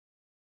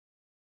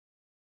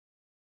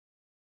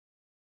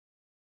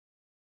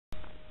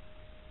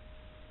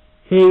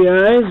Hey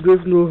guys,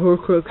 Griffin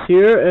Horcrux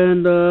here,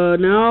 and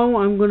now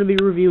I'm going to be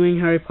reviewing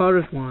Harry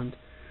Potter's wand.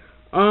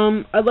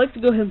 I'd like to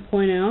go ahead and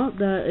point out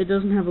that it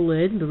doesn't have a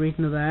lid. The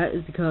reason of that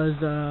is because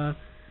the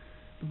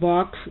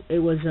box, it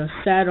was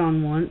sat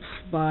on once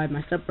by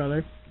my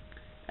stepbrother,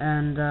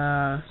 and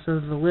so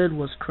the lid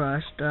was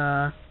crushed.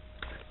 The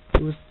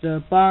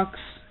box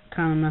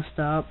kind of messed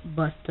up,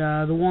 but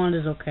the wand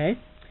is okay,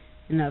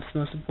 and that's the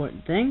most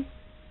important thing.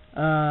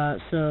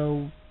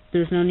 So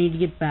there's no need to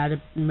get mad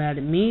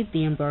at me.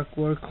 The Dark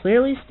Lord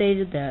clearly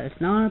stated that it's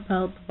not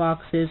about the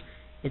boxes,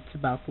 it's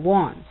about the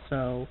wand.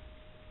 So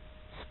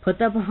let's put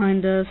that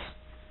behind us,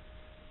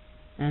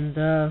 and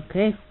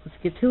okay, let's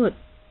get to it.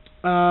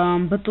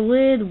 But the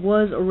lid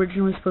was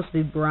originally supposed to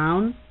be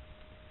brown,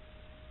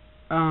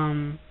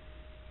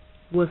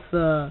 with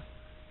the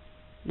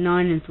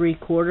 9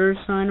 3/4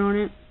 sign on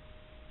it.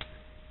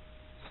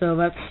 So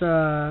that's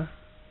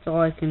all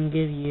I can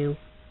give you.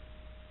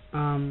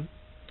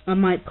 I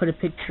might put a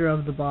picture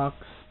of the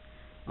box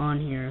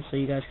on here so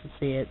you guys can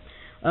see it.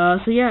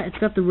 So yeah, it's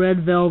got the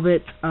red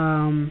velvet.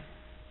 Still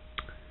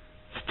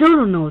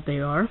don't know what they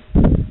are.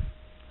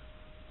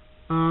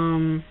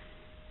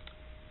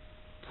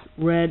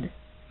 Red,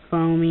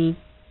 foamy,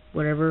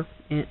 whatever,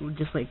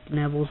 just like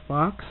Neville's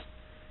box.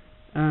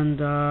 And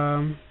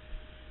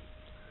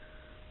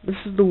this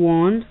is the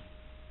wand.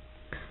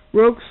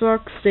 Rogue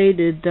Sock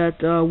stated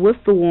that with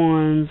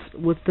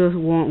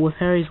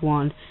Harry's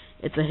wand,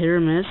 it's a hit or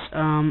miss.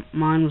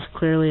 Mine was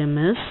clearly a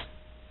miss,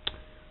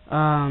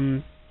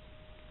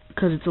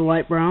 because it's a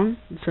light brown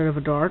instead of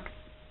a dark.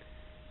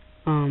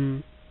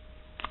 So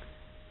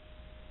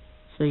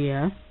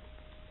yeah,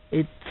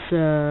 it's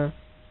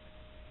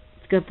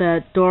got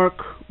that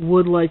dark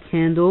wood-like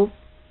handle.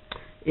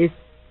 If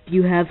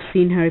you have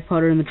seen Harry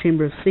Potter and the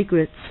Chamber of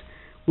Secrets,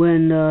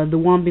 when the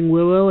Whomping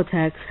Willow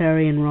attacks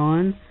Harry and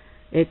Ron,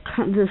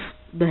 the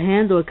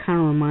handle, it kind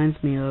of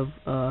reminds me of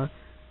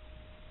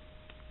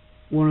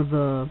one of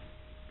the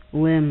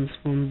limbs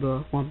from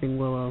the Whomping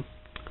Willow.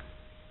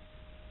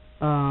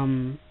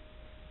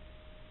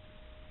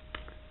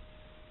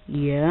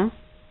 Yeah.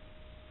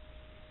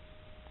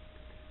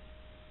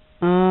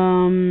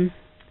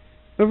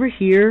 Over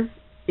here,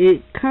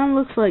 it kind of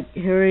looks like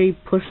Harry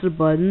pushed the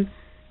button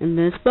and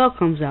then a spell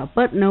comes out,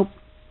 but nope,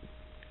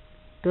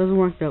 doesn't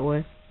work that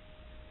way.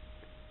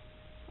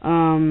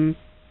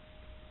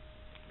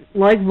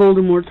 Like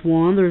Voldemort's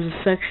wand, there's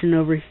a section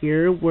over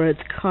here where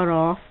it's cut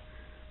off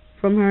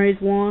from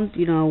Harry's wand.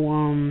 You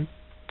know,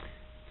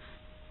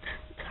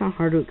 it's kind of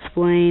hard to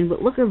explain,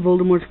 but look at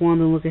Voldemort's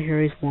wand and look at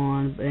Harry's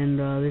wand, and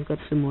they've got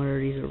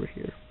similarities over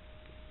here.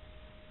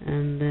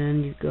 And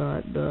then you've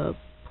got the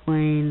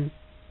plain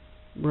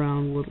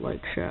brown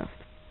wood-like shaft.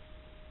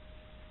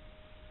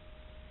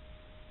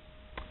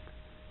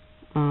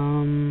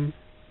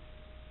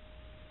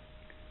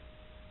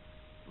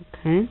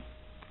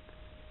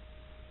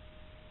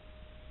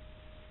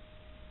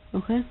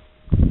 Okay,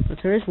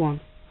 that's Harry's wand.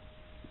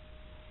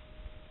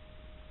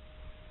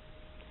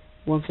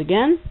 Once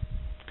again,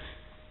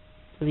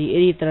 for the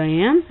idiot that I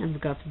am, and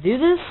forgot to do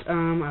this,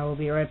 I will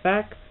be right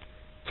back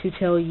to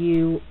tell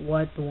you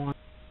what the wand.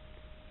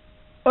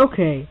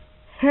 Okay,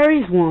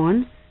 Harry's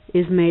wand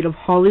is made of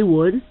holly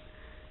wood,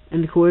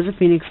 and the core is a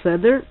phoenix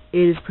feather.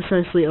 It is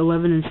precisely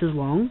 11 inches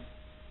long.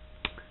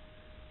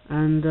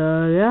 And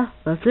yeah,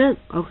 that's it.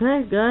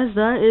 Okay, guys,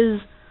 that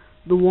is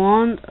the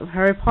wand of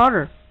Harry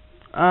Potter.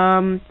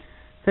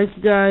 Thank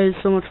you guys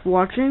so much for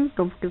watching.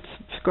 Don't forget to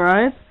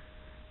subscribe,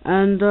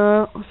 and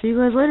I'll see you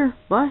guys later.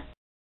 Bye.